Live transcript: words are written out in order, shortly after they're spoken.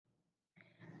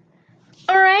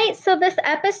right, so this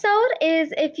episode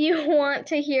is if you want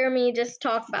to hear me just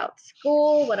talk about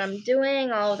school, what I'm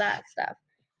doing, all that stuff.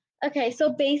 Okay,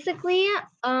 so basically,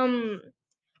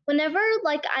 whenever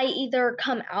like I either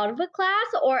come out of a class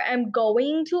or am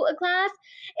going to a class,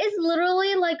 it's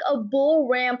literally like a bull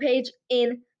rampage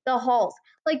in the halls.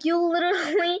 Like you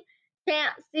literally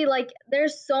can't see, like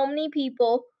there's so many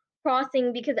people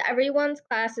crossing because everyone's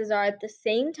classes are at the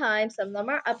same time. Some of them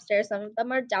are upstairs, some of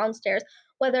them are downstairs,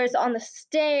 whether it's on the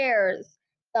stairs,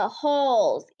 the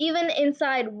halls, even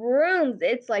inside rooms.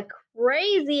 It's like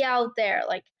crazy out there.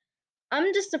 Like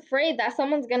I'm just afraid that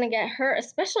someone's gonna get hurt,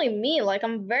 especially me. Like,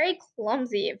 I'm very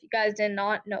clumsy, if you guys did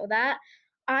not know that.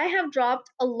 I have dropped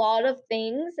a lot of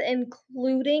things,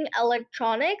 including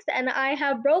electronics, and I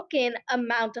have broken an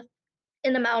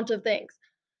amount of things.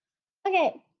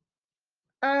 Okay.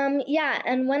 Yeah,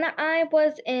 and when I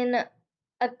was in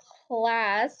a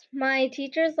class, my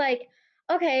teacher's like,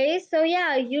 okay, so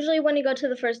yeah, usually when you go to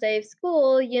the first day of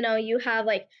school, you have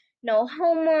like no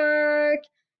homework,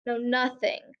 no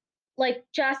nothing, like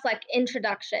just like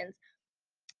introductions.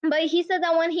 But he said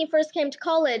that when he first came to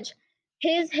college,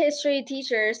 his history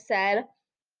teacher said,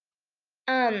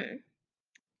 um,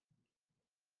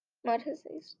 what is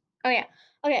this? Oh yeah,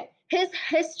 okay. His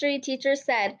history teacher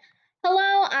said,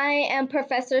 "Hello, I am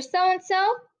Professor So and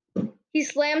So." He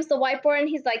slams the whiteboard and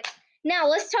he's like, "Now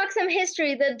let's talk some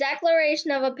history. The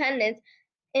Declaration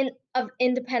of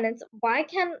Independence. Why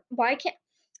can't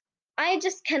I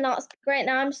just cannot speak right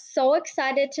now. I'm so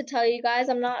excited to tell you guys.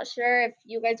 I'm not sure if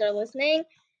you guys are listening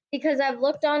because I've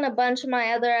looked on a bunch of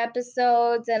my other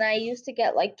episodes and I used to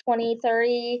get like 20,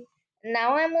 30.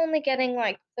 Now I'm only getting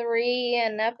like 3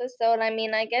 an episode. I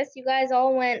mean, I guess you guys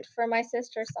all went for my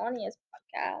sister Sonia's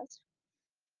podcast.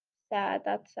 Sad.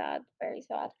 That's sad. Very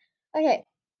sad. Okay.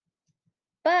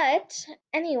 But,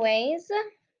 anyways,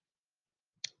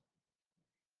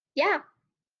 yeah.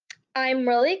 I'm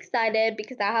really excited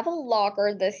because I have a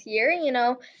locker this year,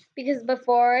 because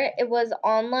before it was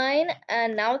online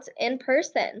and now it's in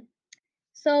person.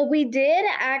 So we did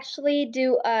actually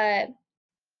do a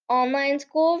online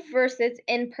school versus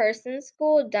in-person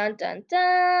school. Dun dun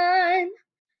dun.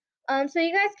 So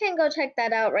you guys can go check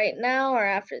that out right now or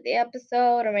after the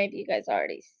episode, or maybe you guys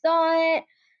already saw it.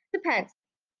 Depends.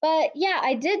 But yeah,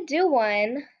 I did do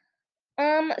one.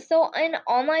 So in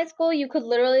online school you could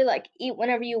literally like eat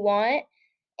whenever you want.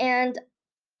 And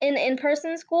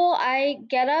in-person school, I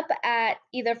get up at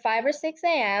either 5 or 6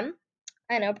 a.m.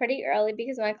 I know, pretty early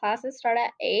because my classes start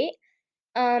at 8.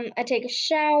 I take a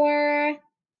shower.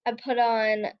 I put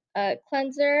on a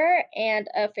cleanser and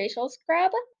a facial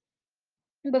scrub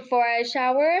before I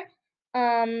shower.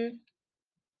 Um,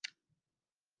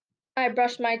 I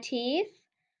brush my teeth.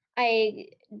 I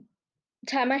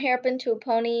tie my hair up into a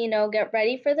pony, get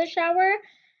ready for the shower.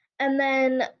 And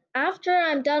then after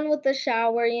I'm done with the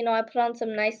shower, I put on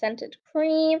some nice scented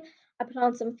cream. I put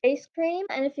on some face cream.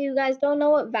 And if you guys don't know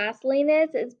what Vaseline is,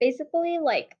 it's basically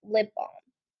like lip balm.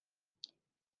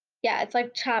 Yeah, it's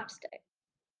like chapstick.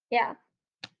 Yeah.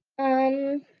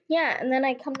 Yeah, and then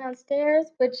I come downstairs,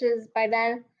 which is by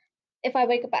then, if I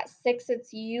wake up at 6,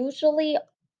 it's usually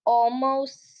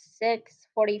almost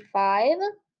 6:45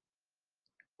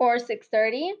 or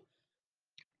 6:30.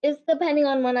 It's depending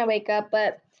on when I wake up,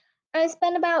 but I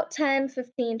spend about 10,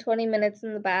 15, 20 minutes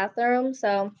in the bathroom,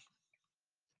 so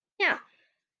yeah.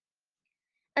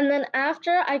 And then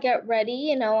after I get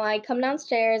ready, I come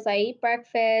downstairs, I eat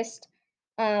breakfast,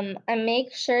 I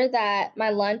make sure that my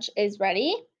lunch is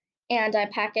ready, and I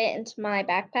pack it into my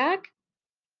backpack.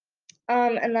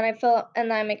 And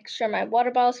then I make sure my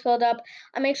water bottle's filled up.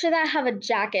 I make sure that I have a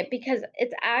jacket because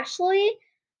it's actually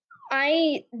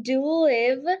I do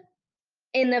live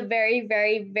in a very,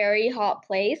 very, very hot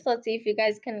place. Let's see if you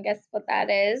guys can guess what that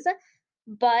is.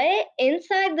 But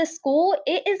inside the school,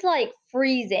 it is like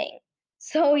freezing.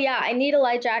 So yeah, I need a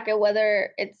light jacket,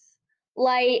 whether it's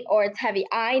light or it's heavy.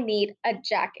 I need a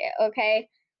jacket, okay?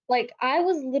 Like I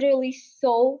was literally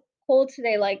so cold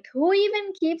today. Like who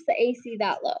even keeps the AC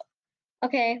that low?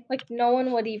 Okay, like no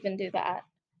one would even do that.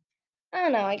 I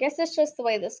don't know. I guess it's just the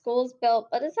way the school's built,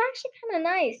 but it's actually kind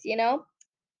of nice,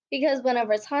 because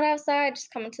whenever it's hot outside,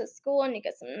 just come into school and you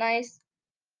get some nice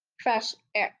fresh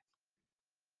air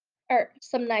or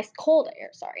some nice cold air,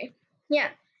 sorry. Yeah.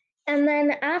 And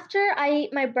then after I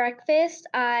eat my breakfast,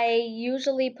 I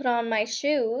usually put on my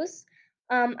shoes.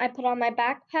 I put on my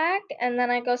backpack and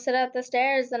then I go sit at the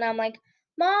stairs and I'm like,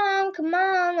 Mom, come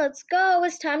on, let's go.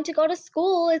 It's time to go to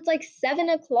school. It's like 7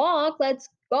 o'clock. Let's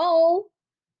go.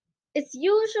 It's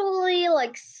usually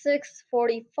like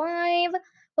 6:45,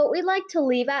 but we like to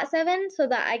leave at 7 so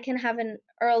that I can have an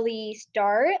early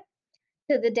start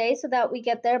to the day so that we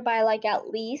get there by like at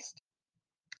least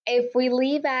if we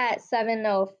leave at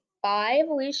 7:05,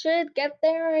 we should get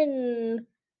there in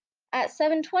at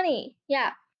 7:20.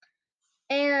 Yeah.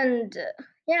 And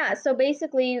yeah, so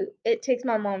basically it takes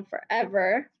my mom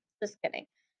forever. Just kidding.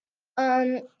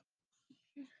 Um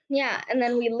yeah, and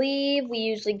then we leave, we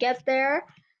usually get there.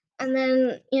 And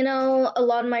then, a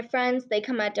lot of my friends, they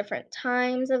come at different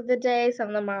times of the day. Some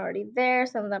of them are already there,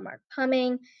 some of them are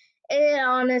coming. It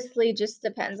honestly just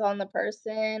depends on the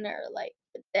person or like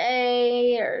the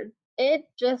day or it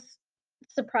just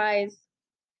surprise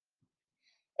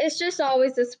it's just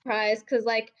always a surprise, cause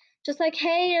just like,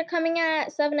 "Hey, you're coming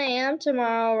at 7 a.m.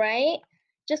 tomorrow, right?"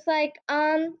 Just like,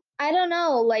 I don't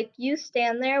know, like, you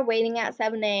stand there waiting at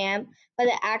 7 a.m., but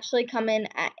they actually come in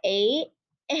at 8,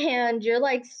 and you're,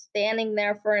 like, standing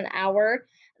there for an hour,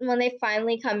 and when they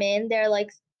finally come in, they're,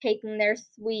 like, taking their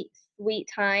sweet, sweet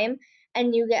time,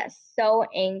 and you get so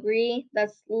angry.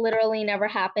 That's literally never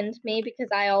happened to me because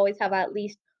I always have at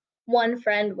least one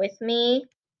friend with me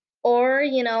or,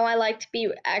 I like to be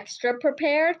extra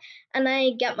prepared and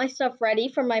I get my stuff ready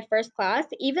for my first class,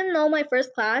 even though my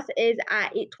first class is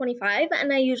at 8:25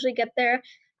 and I usually get there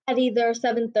at either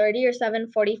 7:30 or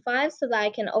 7:45 so that I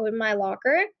can open my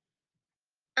locker.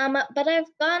 But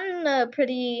I've gotten the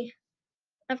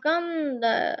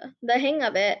hang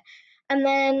of it. And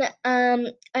then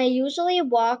I usually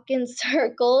walk in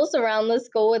circles around the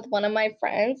school with one of my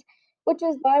friends, which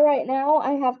is why right now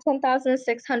I have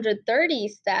 10,630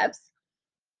 steps.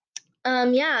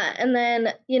 Yeah, and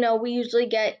then, we usually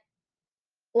get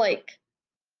like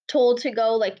told to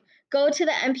go to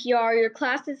the NPR, your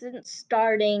class isn't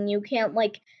starting. You can't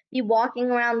be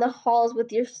walking around the halls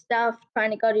with your stuff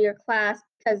trying to go to your class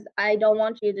because I don't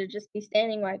want you to just be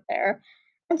standing right there.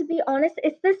 And to be honest,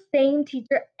 it's the same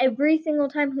teacher every single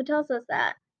time who tells us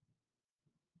that.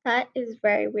 That is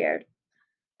very weird.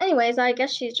 Anyways, I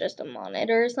guess she's just a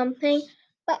monitor or something.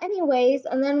 But anyways,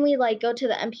 and then we go to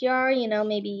the NPR,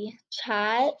 maybe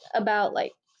chat about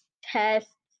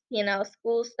tests,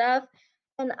 school stuff.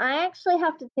 And I actually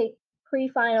have to take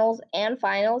pre-finals and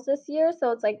finals this year,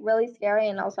 so it's really scary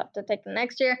and I also have to take the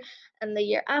next year and the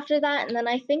year after that. And then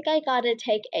I think I got to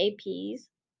take APs.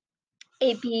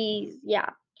 APs,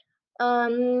 yeah.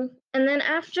 And then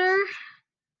after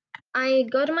I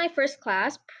go to my first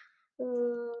class,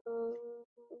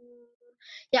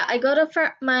 yeah, I go to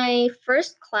my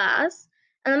first class,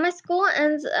 and then my school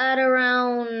ends at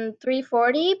around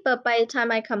 3:40. But by the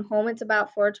time I come home, it's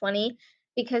about 4:20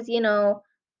 because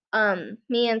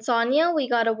me and Sonia, we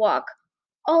gotta walk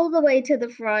all the way to the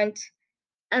front,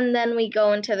 and then we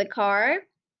go into the car.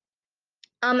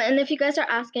 And if you guys are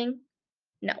asking,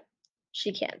 no,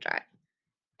 she can't drive.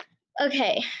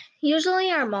 Okay, usually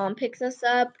our mom picks us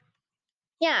up.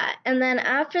 Yeah, and then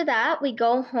after that, we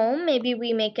go home. Maybe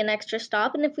we make an extra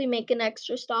stop, and if we make an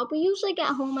extra stop, we usually get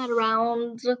home at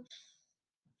around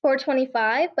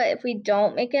 4:25. But if we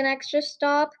don't make an extra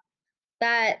stop,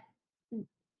 that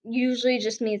usually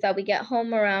just means that we get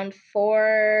home around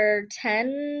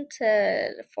 4:10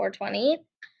 to 4:20.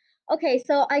 Okay,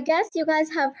 so I guess you guys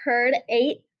have heard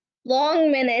 8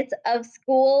 long minutes of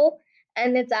school,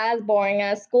 and it's as boring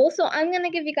as school. So I'm gonna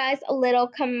give you guys a little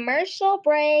commercial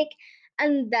break,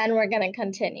 and then we're gonna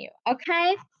continue.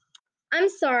 Okay? I'm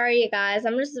sorry, you guys.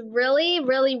 I'm just really,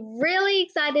 really, really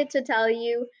excited to tell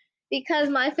you because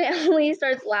my family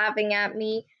starts laughing at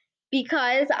me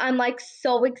because I'm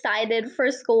so excited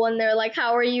for school, and they're like,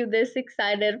 "How are you this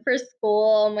excited for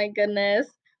school? Oh my goodness."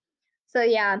 So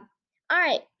yeah. All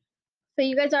right. So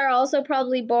you guys are also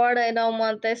probably bored. I don't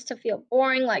want this to feel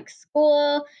boring like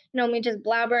school. Me just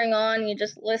blabbering on, you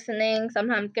just listening,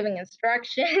 sometimes giving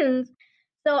instructions.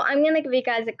 So I'm gonna give you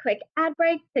guys a quick ad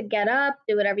break to get up,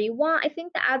 do whatever you want. I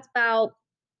think the ad's about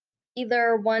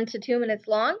either 1 to 2 minutes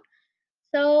long.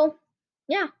 So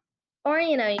yeah. Or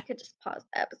you could just pause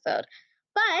the episode.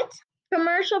 But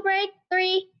commercial break,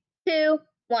 3, 2,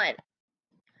 1.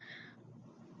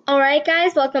 Alright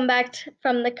guys, welcome back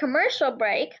from the commercial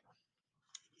break.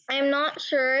 I'm not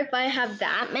sure if I have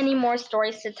that many more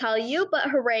stories to tell you, but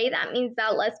hooray, that means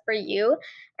that less for you.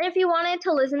 And if you wanted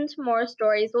to listen to more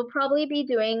stories, we'll probably be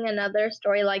doing another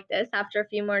story like this after a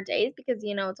few more days because,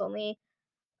 it's only,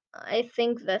 I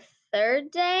think, the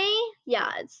third day.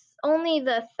 Yeah, it's only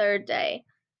the third day.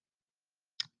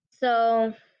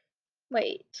 So,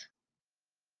 wait.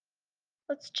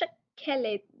 Let's check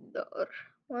calendar.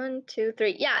 1, 2,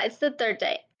 3. Yeah, it's the third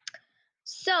day.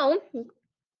 So,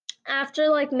 after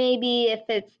maybe if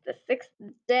it's the 6th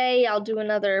day, I'll do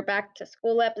another back to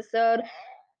school episode.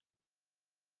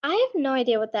 I have no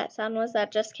idea what that sound was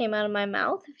that just came out of my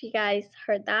mouth, if you guys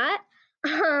heard that.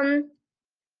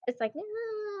 It's like,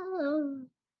 "No."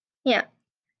 Yeah.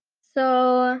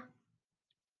 So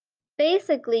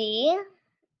basically,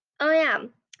 oh yeah.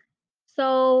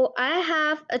 So I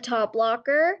have a top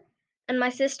locker, and my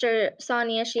sister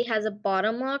Sonia, she has a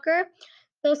bottom locker.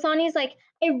 So Sonia's like,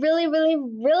 I really, really,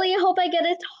 really hope I get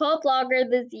a top locker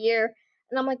this year.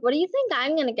 And I'm like, what do you think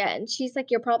I'm gonna get? And she's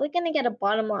like, you're probably gonna get a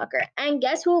bottom locker. And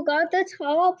guess who got the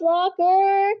top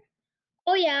locker?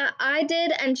 Oh yeah, I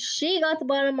did, and she got the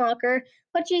bottom locker,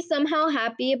 but she's somehow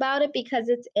happy about it because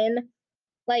it's in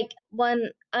like one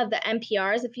of the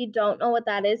NPRs. If you don't know what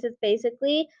that is, it's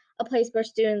basically a place where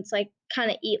students like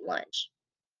kind of eat lunch.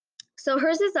 So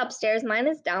hers is upstairs, mine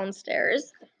is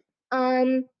downstairs.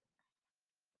 Um,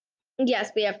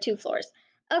 yes, we have 2 floors.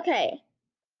 Okay.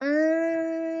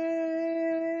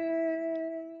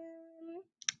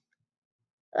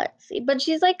 Let's see. But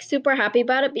she's like super happy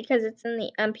about it because it's in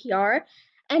the NPR.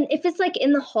 And if it's like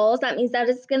in the halls, that means that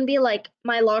it's gonna be like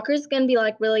my locker's gonna be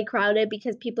like really crowded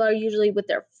because people are usually with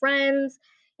their friends,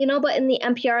 but in the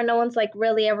NPR, no one's like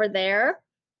really ever there.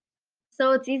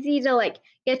 So it's easy to like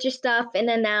get your stuff in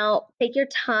and out, take your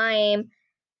time.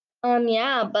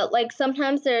 Yeah, but like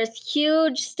sometimes there's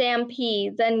huge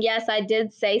stampedes, and yes, I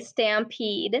did say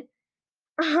stampede.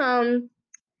 Um,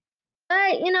 but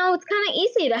it's kind of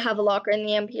easy to have a locker in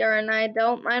the NPR, and I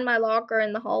don't mind my locker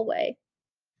in the hallway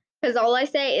because all I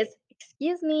say is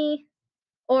 "excuse me"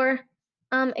 or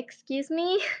 "excuse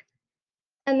me,"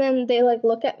 and then they like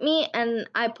look at me, and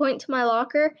I point to my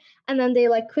locker, and then they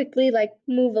like quickly like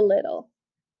move a little.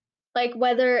 Like,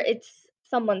 whether it's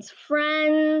someone's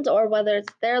friend or whether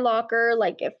it's their locker,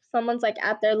 like, if someone's, like,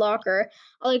 at their locker,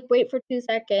 I'll, like, wait for 2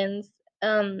 seconds,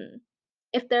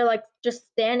 if they're, like, just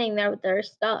standing there with their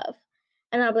stuff,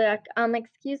 and I'll be like,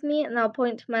 "Excuse me," and I'll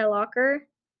point to my locker,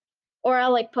 or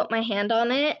I'll, like, put my hand on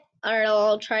it, or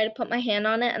I'll try to put my hand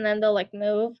on it, and then they'll, like,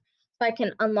 move so I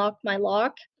can unlock my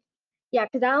lock. Yeah,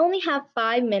 because I only have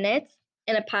 5 minutes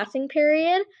in a passing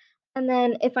period, and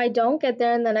then if I don't get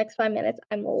there in the next 5 minutes,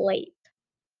 I'm late.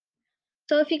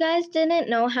 So if you guys didn't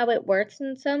know how it works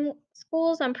in some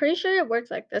schools, I'm pretty sure it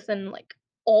works like this in like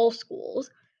all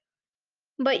schools.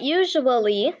 But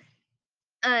usually,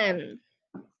 um,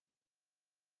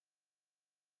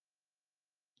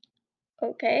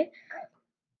 okay,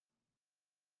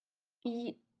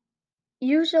 y-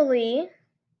 usually,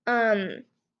 um,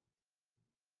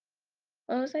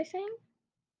 what was I saying?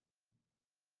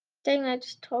 Dang, I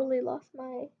just totally lost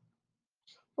my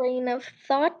train of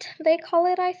thought. They call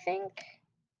it, I think,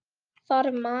 thought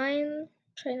of mine,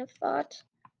 train of thought.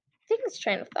 I think it's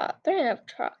train of thought. Train of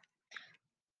thought.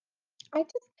 I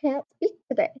just can't speak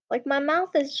today. Like my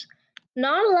mouth is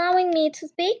not allowing me to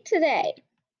speak today.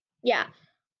 Yeah.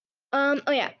 Oh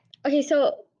yeah. Okay,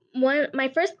 so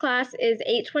my first class is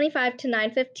 8:25 to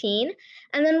 9:15,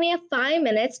 and then we have 5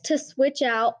 minutes to switch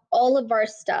out all of our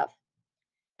stuff.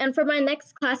 And for my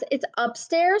next class, it's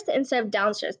upstairs instead of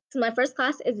downstairs. So my first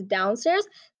class is downstairs,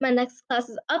 my next class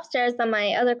is upstairs, then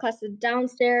my other class is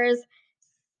downstairs,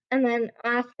 and then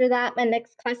after that, my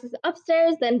next class is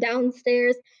upstairs, then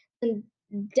downstairs, and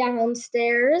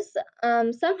downstairs.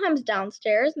 Sometimes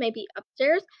downstairs, maybe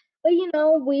upstairs. But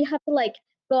we have to like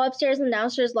go upstairs and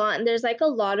downstairs a lot, and there's like a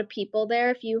lot of people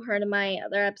there. If you heard of my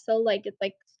other episode, like it's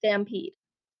like stampede.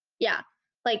 Yeah,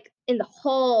 like in the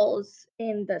halls,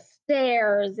 in the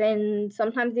stairs, and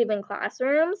sometimes even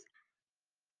classrooms.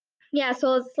 Yeah,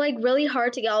 so it's like really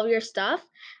hard to get all of your stuff.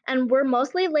 And we're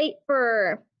mostly late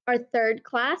for our third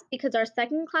class because our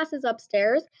second class is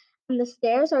upstairs. And the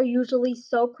stairs are usually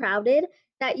so crowded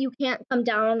that you can't come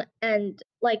down, and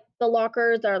like the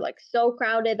lockers are like so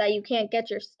crowded that you can't get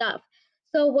your stuff.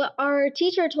 So, what our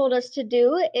teacher told us to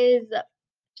do is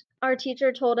our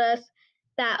teacher told us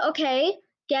that, okay,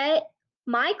 get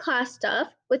my class stuff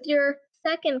with your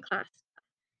second class.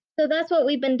 So that's what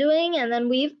we've been doing. And then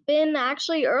we've been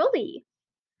actually early.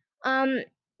 Um,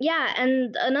 yeah,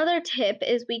 and another tip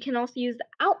is we can also use the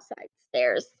outside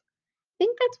stairs. I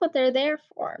think that's what they're there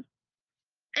for.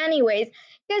 Anyways,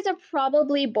 you guys are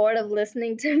probably bored of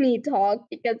listening to me talk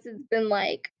because it's been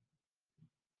like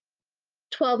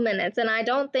 12 minutes, and I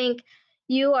don't think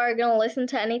you are going to listen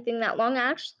to anything that long.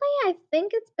 Actually, I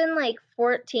think it's been like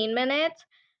 14 minutes,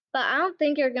 but I don't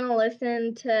think you're going to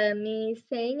listen to me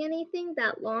saying anything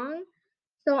that long.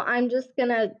 So I'm just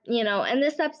gonna, end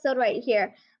this episode right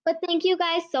here. But thank you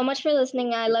guys so much for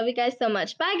listening. I love you guys so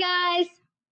much. Bye, guys.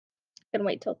 Gonna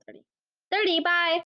wait till 30. 30, bye.